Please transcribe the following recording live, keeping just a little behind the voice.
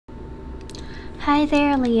Hi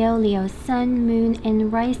there, Leo, Sun, Moon,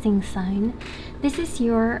 and Rising sign. This is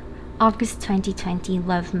your August 2020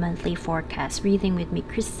 Love Monthly Forecast reading with me,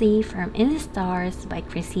 Krissy, from In the Stars by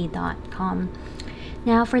Krissy.com.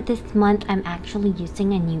 Now, for this month, I'm actually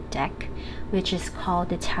using a new deck, which is called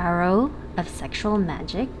the Tarot of Sexual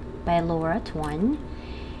Magic by Laura Twan.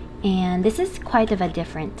 And this is quite of a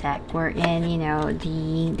different deck, wherein,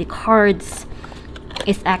 the cards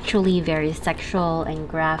is actually very sexual and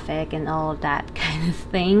graphic and all of that kind of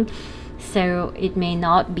thing. So it may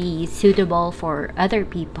not be suitable for other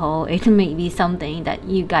people. It may be something that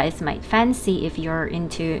you guys might fancy if you're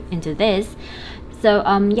into this. So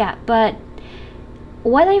yeah, but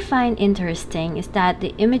what I find interesting is that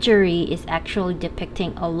the imagery is actually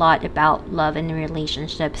depicting a lot about love and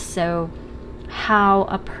relationships. So how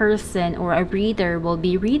a person or a reader will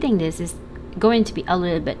be reading this is going to be a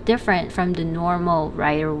little bit different from the normal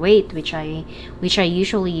Rider-Waite, which I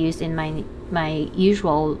usually use in my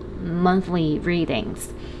usual monthly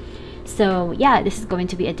readings. So yeah, this is going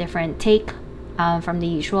to be a different take from the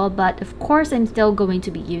usual, but of course I'm still going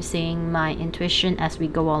to be using my intuition as we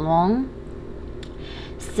go along.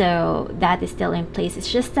 So that is still in place.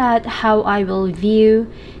 It's just that how I will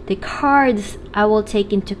view the cards, I will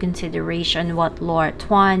take into consideration what Laura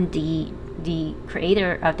Twan, the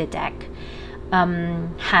creator of the deck,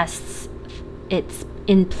 has it's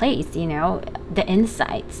in place, the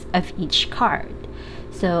insights of each card.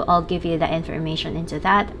 So I'll give you the information into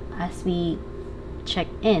that as we check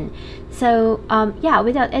in. So yeah,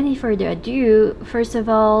 without any further ado, first of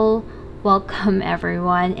all, welcome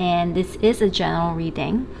everyone, and this is a general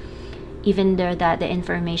reading, even though that the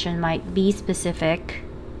information might be specific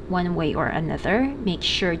one way or another. Make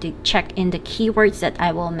sure to check in the keywords that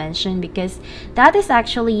I will mention, because that is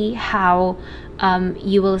actually how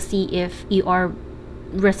you will see if you are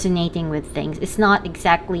resonating with things. It's not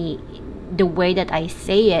exactly the way that I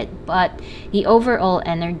say it, but the overall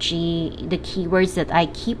energy, the keywords that I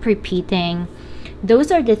keep repeating,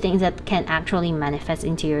 those are the things that can actually manifest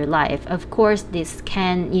into your life. Of course, this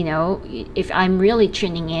can, if I'm really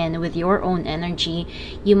tuning in with your own energy,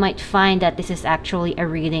 you might find that this is actually a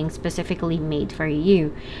reading specifically made for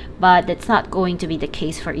you. But that's not going to be the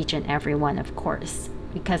case for each and every one, of course,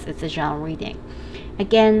 because it's a general reading.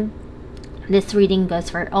 Again, this reading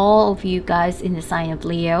goes for all of you guys in the sign of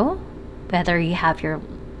Leo, whether you have your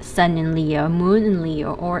sun in Leo, moon in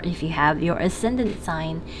Leo, or if you have your ascendant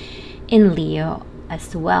sign in Leo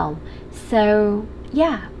as well. So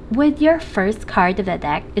yeah, with your first card of the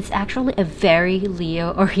deck, it's actually a very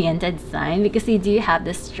Leo oriented sign, because you do have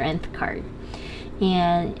the Strength card.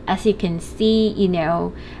 And as you can see,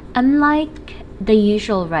 unlike the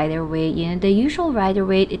usual Rider-Waite, the usual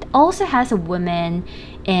Rider-Waite, it also has a woman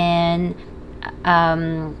and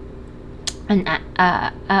an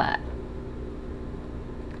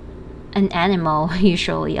animal,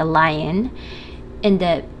 usually a lion, in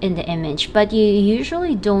the image, but you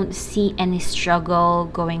usually don't see any struggle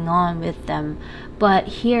going on with them. But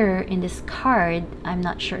here in this card, I'm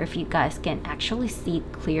not sure if you guys can actually see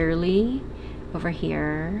it clearly over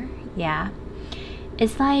here. Yeah,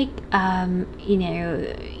 it's like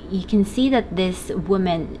you can see that this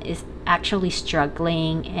woman is actually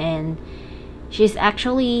struggling, and she's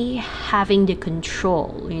actually having the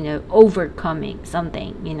control, overcoming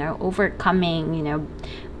something,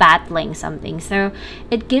 battling something. So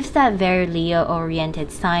it gives that very Leo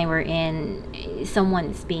oriented sign, wherein someone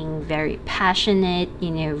is being very passionate,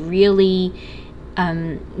 really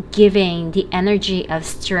giving the energy of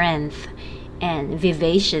strength and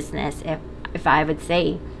vivaciousness, if I would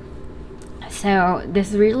say. So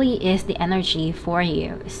this really is the energy for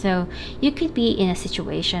you. So you could be in a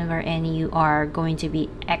situation wherein you are going to be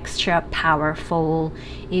extra powerful.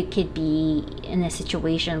 You could be in a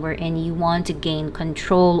situation wherein you want to gain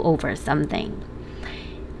control over something.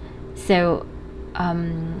 So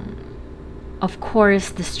of course,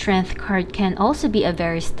 the Strength card can also be a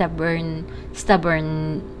very stubborn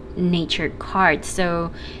natured card.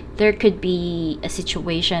 So there could be a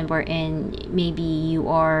situation wherein maybe you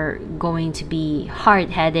are going to be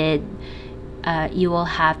hard-headed. You will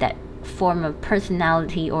have that form of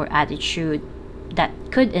personality or attitude that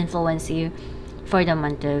could influence you for the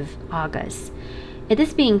month of August. It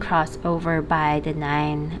is being crossed over by the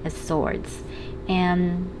Nine of Swords.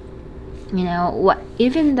 And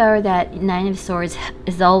even though that Nine of Swords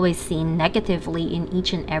is always seen negatively in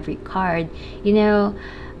each and every card,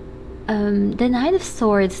 the Nine of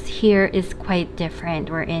Swords here is quite different,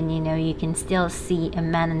 wherein you can still see a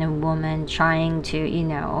man and a woman trying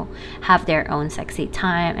to have their own sexy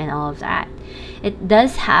time and all of that. It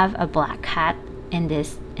does have a black cat in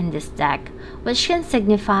this deck, which can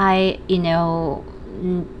signify,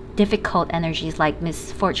 difficult energies like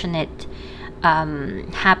misfortunate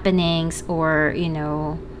happenings, or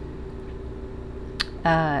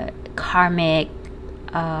karmic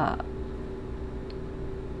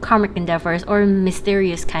karmic endeavors or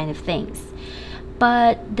mysterious kind of things.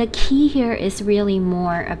 But the key here is really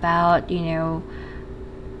more about,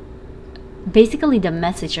 basically the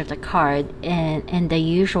message of the card in the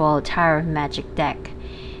usual Tarot of Magic deck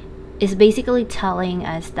is basically telling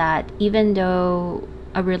us that even though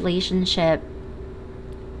a relationship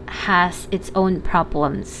has its own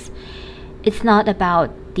problems, it's not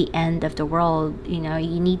about the end of the world. You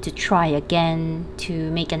need to try again, to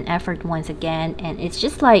make an effort once again, and it's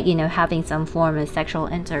just like, having some form of sexual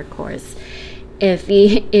intercourse.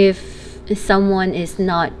 If someone is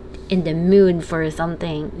not in the mood for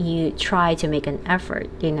something, you try to make an effort,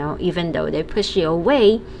 even though they push you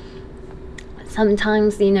away.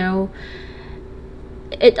 Sometimes,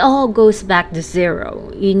 it all goes back to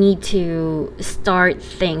zero. You need to start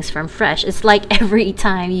things from fresh. It's like every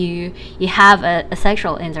time you have a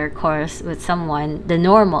sexual intercourse with someone, the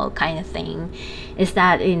normal kind of thing is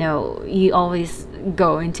that, you always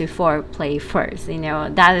go into foreplay first.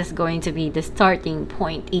 That is going to be the starting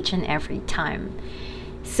point each and every time.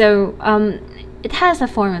 So it has a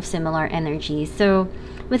form of similar energy. So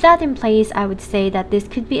with that in place, I would say that this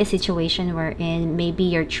could be a situation wherein maybe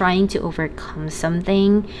you're trying to overcome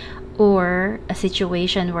something, or a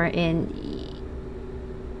situation wherein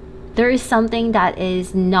there is something that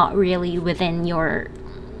is not really within your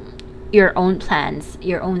own plans,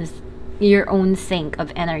 your own sync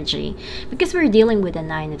of energy, because we're dealing with the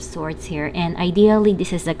Nine of Swords here, and ideally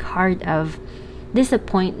this is a card of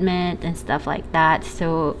disappointment and stuff like that.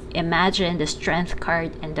 So imagine the Strength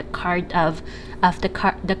card and the card of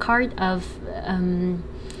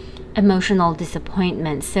emotional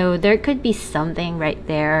disappointment. So there could be something right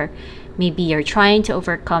there. Maybe you're trying to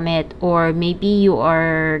overcome it, or maybe you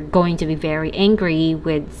are going to be very angry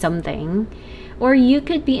with something, or you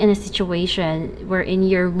could be in a situation wherein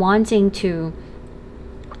you're wanting to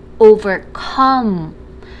overcome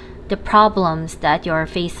the problems that you're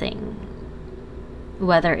facing,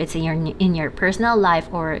 whether it's in your personal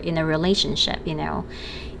life or in a relationship.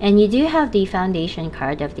 And you do have the Foundation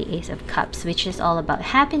card of the Ace of Cups, which is all about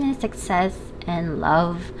happiness, success, and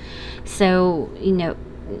love. So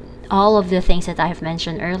all of the things that I've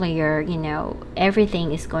mentioned earlier,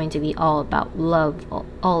 everything is going to be all about love,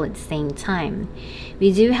 all at the same time.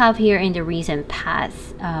 We do have here in the recent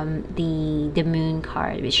past the Moon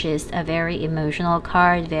card, which is a very emotional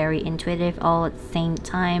card, very intuitive all at the same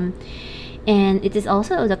time. And it is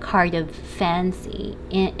also the card of fancy.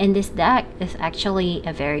 And this deck is actually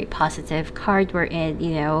a very positive card wherein,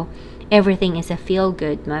 everything is a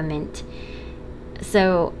feel-good moment.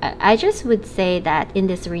 So I just would say that in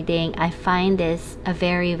this reading, I find this a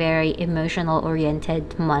very, very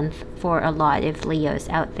emotional-oriented month for a lot of Leos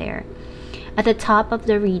out there. At the top of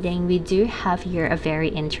the reading, we do have here a very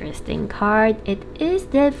interesting card. It is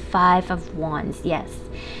the Five of Wands, yes.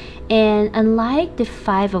 And unlike the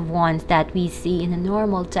Five of Wands that we see in a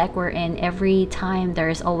normal deck, wherein every time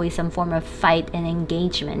there's always some form of fight and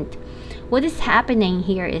engagement, what is happening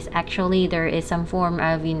here is actually there is some form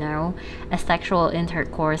of, a sexual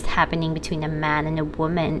intercourse happening between a man and a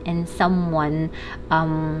woman, and someone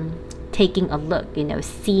taking a look,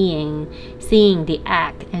 seeing the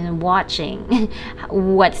act and watching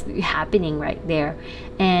what's happening right there.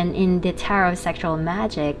 And in the Tarot Sexual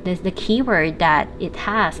Magic, the keyword that it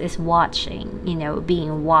has is watching,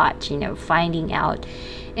 being watched, finding out.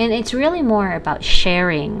 And it's really more about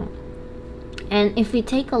sharing. And if we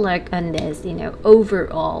take a look on this,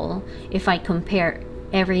 overall, if I compare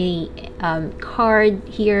every card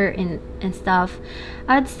here and stuff,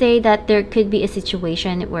 I'd say that there could be a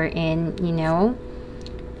situation wherein,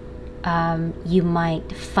 you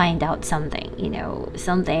might find out something,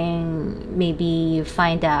 maybe you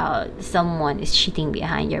find out someone is cheating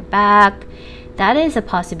behind your back. That is a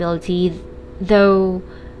possibility, though,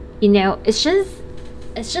 it's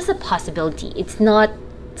just a possibility. It's not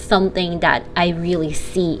something that I really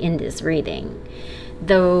see in this reading.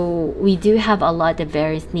 Though we do have a lot of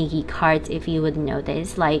very sneaky cards, if you would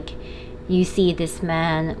notice. Like, you see this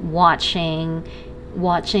man watching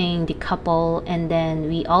the couple, and then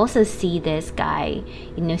we also see this guy,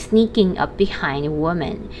 sneaking up behind a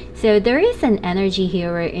woman. So there is an energy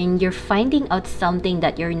here wherein you're finding out something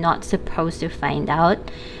that you're not supposed to find out,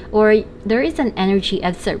 or there is an energy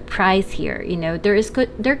of surprise here.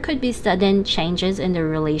 There could be sudden changes in the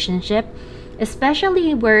relationship,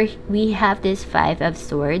 especially where we have this Five of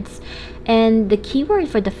Swords. And the keyword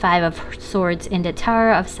for the Five of Swords in the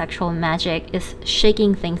Tower of Sexual Magic is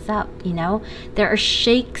shaking things up, you know? There are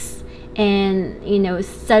shakes and, you know,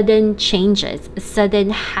 sudden changes,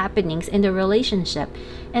 sudden happenings in the relationship.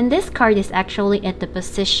 And this card is actually at the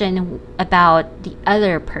position about the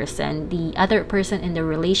other person in the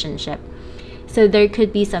relationship. So there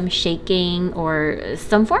could be some shaking or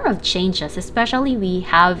some form of changes, especially we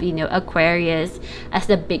have, you know, Aquarius as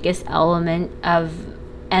the biggest element of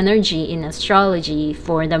energy in astrology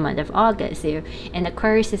for the month of August. So, and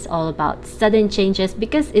Aquarius is all about sudden changes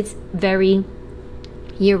because it's very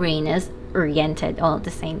Uranus oriented all at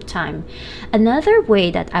the same time. Another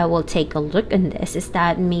way that I will take a look in this is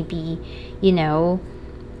that maybe, you know,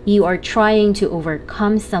 you are trying to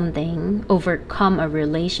overcome something, overcome a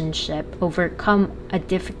relationship, overcome a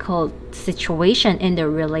difficult situation in the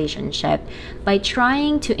relationship by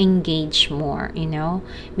trying to engage more, you know.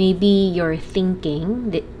 Maybe you're thinking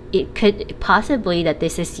that it could possibly that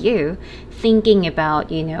this is you thinking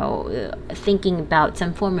about, you know, thinking about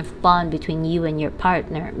some form of bond between you and your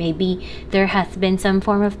partner. Maybe there has been some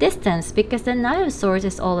form of distance because the Nine of Swords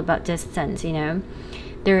is all about distance, you know.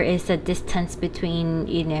 There is a distance between,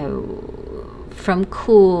 you know, from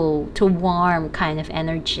cool to warm kind of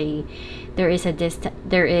energy. There is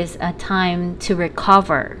a time to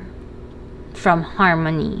recover from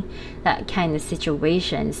harmony, that kind of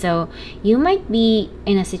situation. So you might be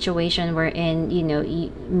in a situation wherein, you know,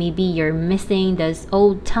 maybe you're missing those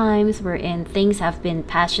old times wherein things have been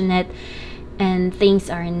passionate and things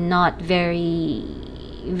are not very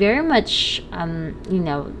much you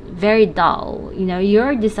know, very dull. You know,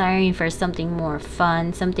 you're desiring for something more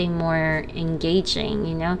fun, something more engaging.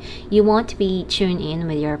 You know, you want to be tuned in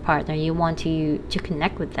with your partner, you want to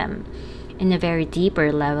connect with them in a very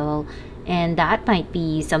deeper level, and that might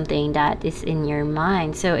be something that is in your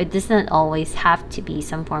mind. So it doesn't always have to be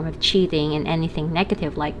some form of cheating and anything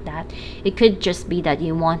negative like that. It could just be that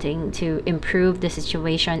you wanting to improve the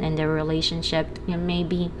situation in the relationship. You know,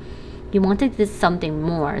 maybe you wanted this something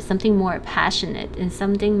more passionate and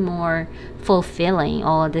something more fulfilling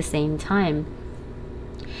all at the same time.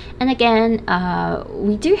 And again,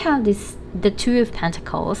 we do have the Two of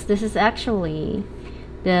Pentacles. This is actually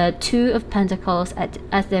the Two of Pentacles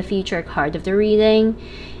as the feature card of the reading.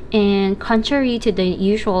 And contrary to the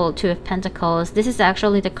usual Two of Pentacles, this is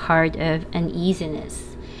actually the card of uneasiness.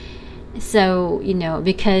 So, you know,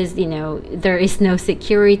 because, you know, there is no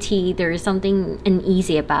security, there is something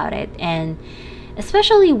uneasy about it. And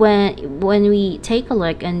especially when we take a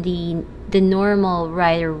look on the normal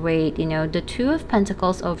Rider Waite, you know, the Two of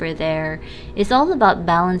Pentacles over there is all about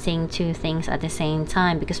balancing two things at the same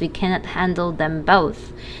time because we cannot handle them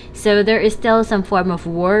both. So there is still some form of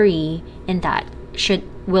worry in that.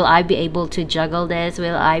 Will I be able to juggle this?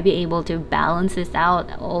 Will I be able to balance this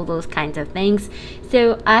out? All those kinds of things.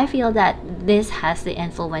 So I feel that this has the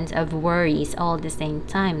influence of worries all at the same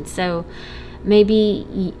time. So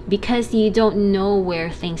maybe because you don't know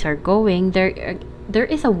where things are going, there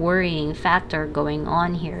is a worrying factor going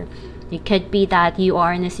on here. It could be that you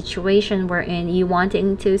are in a situation wherein you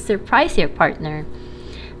wanting to surprise your partner,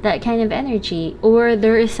 that kind of energy, or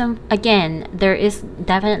there is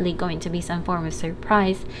definitely going to be some form of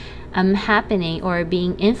surprise happening or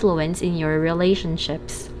being influenced in your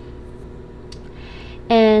relationships.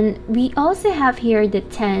 And we also have here the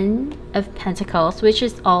Ten of Pentacles, which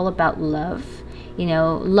is all about love, you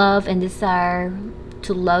know, love and desire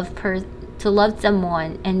to love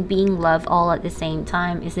someone and being loved all at the same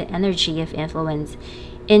time is the energy of influence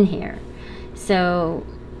in here. So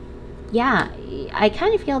yeah, I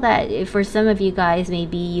kind of feel that for some of you guys,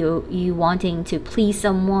 maybe you wanting to please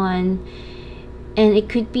someone, and it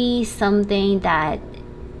could be something that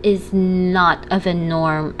is not of a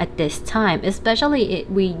norm at this time. Especially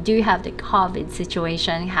we do have the COVID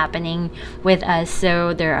situation happening with us,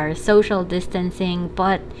 so there are social distancing,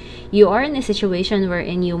 but you are in a situation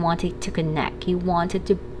wherein you wanted to connect, you wanted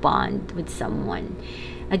to bond with someone.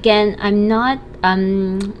 Again, I'm not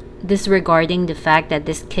disregarding the fact that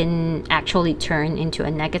this can actually turn into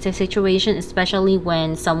a negative situation, especially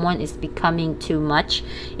when someone is becoming too much.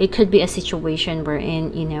 It could be a situation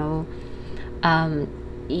wherein, you know,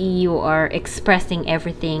 you are expressing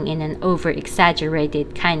everything in an over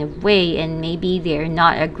exaggerated kind of way, and maybe they're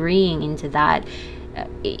not agreeing into that.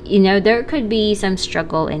 You know, there could be some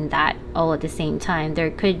struggle in that all at the same time.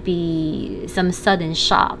 There could be some sudden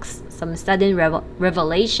shocks, some sudden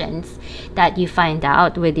revelations that you find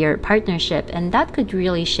out with your partnership, and that could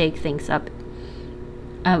really shake things up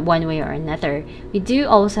one way or another. We do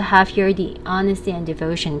also have here the honesty and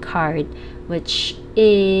devotion card, which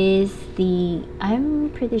is the, I'm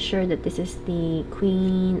pretty sure that this is the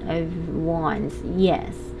Queen of Wands.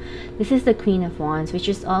 Yes, this is the Queen of Wands, which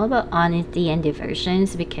is all about honesty and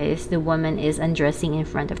devotions, because the woman is undressing in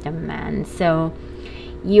front of the man. So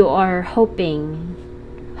you are hoping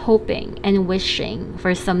and wishing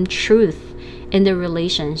for some truth in the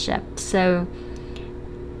relationship. So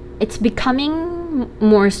it's becoming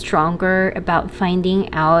more stronger about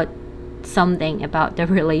finding out something about the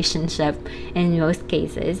relationship in most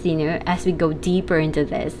cases. As we go deeper into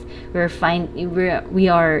this, we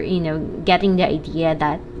are getting the idea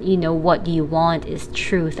that what you want is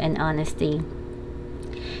truth and honesty.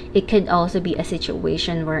 It could also be a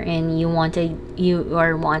situation wherein you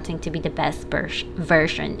are wanting to be the best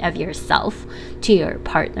version of yourself to your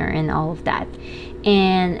partner and all of that.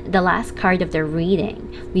 And the last card of the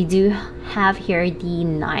reading, we do have here the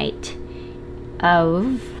Knight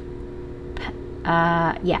of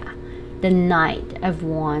the Knight of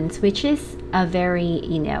Wands, which is a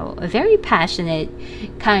very passionate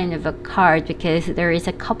kind of a card, because there is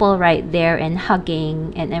a couple right there and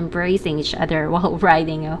hugging and embracing each other while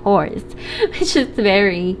riding a horse, which is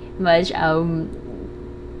very much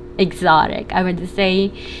exotic, I would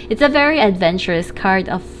say. It's a very adventurous card,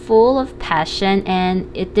 full of passion,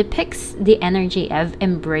 and it depicts the energy of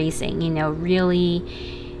embracing, really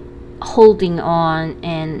holding on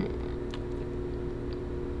and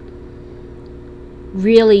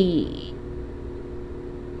really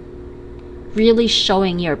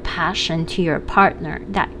showing your passion to your partner,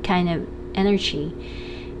 that kind of energy.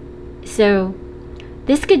 So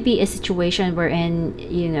this could be a situation wherein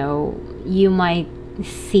you might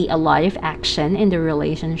see a lot of action in the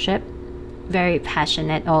relationship, very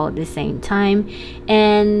passionate all at the same time.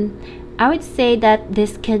 And I would say that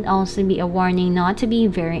this can also be a warning not to be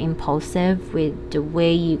very impulsive with the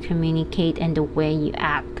way you communicate and the way you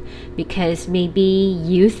act, because maybe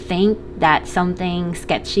you think that something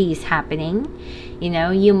sketchy is happening.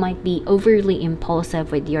 You might be overly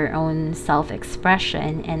impulsive with your own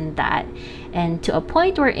self-expression, and to a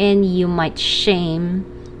point wherein you might shame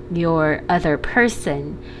your other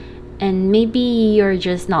person, and maybe you're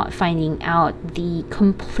just not finding out the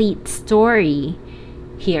complete story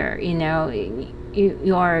here.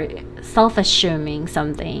 You're self-assuming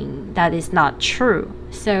something that is not true.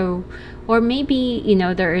 So, or maybe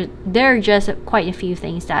there are just quite a few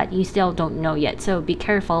things that you still don't know yet. So be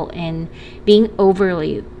careful in being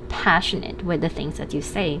overly passionate with the things that you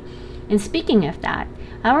say. And speaking of that,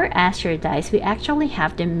 our Astro dice, we actually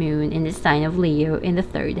have the moon in the sign of Leo in the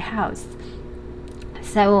 3rd house.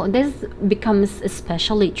 So this becomes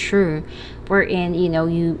especially true wherein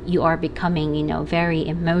you are becoming very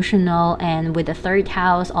emotional, and with the 3rd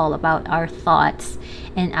house all about our thoughts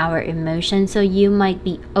and our emotions. So you might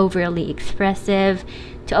be overly expressive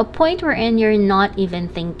to a point wherein you're not even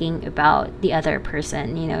thinking about the other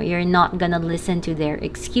person. You're not gonna listen to their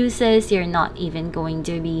excuses, you're not even going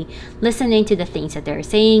to be listening to the things that they're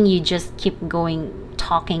saying. You just keep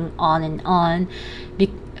talking on and on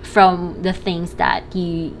from the things that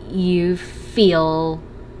you feel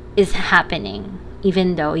is happening,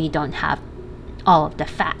 even though you don't have all of the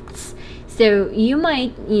facts. So you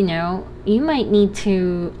might need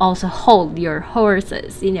to also hold your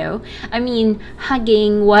horses. I mean,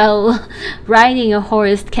 hugging while riding a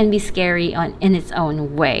horse can be scary in its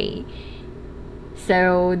own way.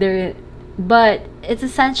 So but it's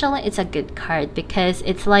a good card, because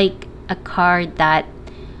it's like a card that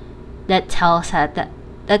tells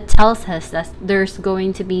us that there's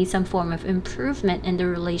going to be some form of improvement in the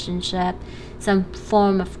relationship, some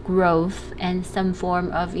form of growth, and some form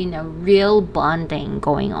of real bonding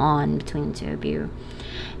going on between the two of you.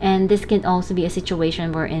 And this can also be a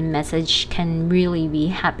situation wherein message can really be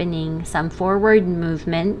happening, some forward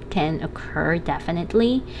movement can occur,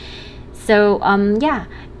 definitely. So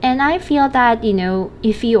and I feel that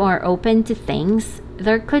if you are open to things,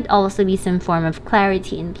 there could also be some form of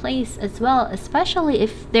clarity in place as well, especially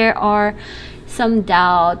if there are some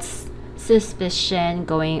doubts, suspicion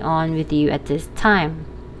going on with you at this time.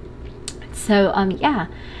 So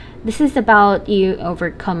this is about you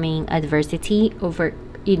overcoming adversity,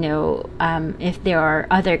 if there are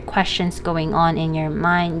other questions going on in your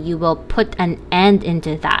mind, you will put an end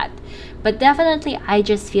into that. But definitely, I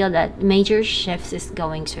just feel that major shifts is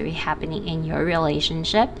going to be happening in your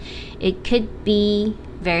relationship. It could be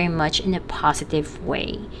very much in a positive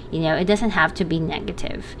way. It doesn't have to be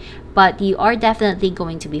negative. But you are definitely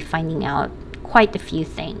going to be finding out quite a few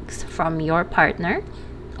things from your partner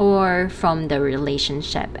or from the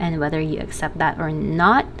relationship. And whether you accept that or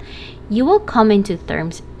not, you will come into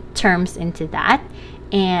terms into that,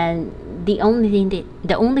 and the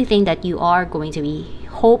only thing that you are going to be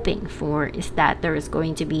hoping for is that there is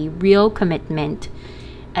going to be real commitment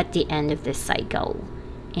at the end of this cycle.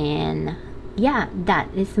 And yeah,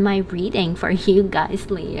 that is my reading for you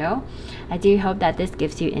guys, Leo. I do hope that this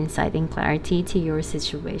gives you insight and clarity to your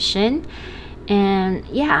situation. And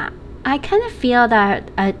yeah, I kind of feel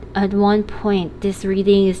that at one point this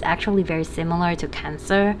reading is actually very similar to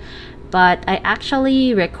Cancer, but I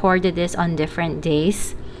actually recorded this on different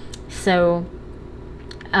days. So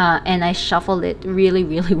and I shuffled it really,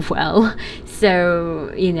 really well.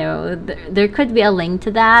 So, you know, there could be a link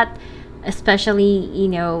to that, especially, you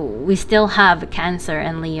know, we still have Cancer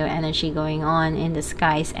and Leo energy going on in the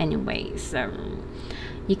skies anyway. So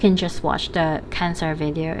you can just watch the Cancer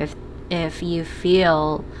video if you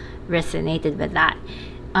feel resonated with that.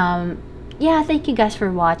 Yeah, thank you guys for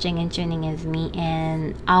watching and tuning in with me,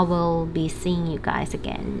 and I will be seeing you guys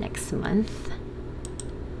again next month.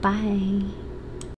 Bye.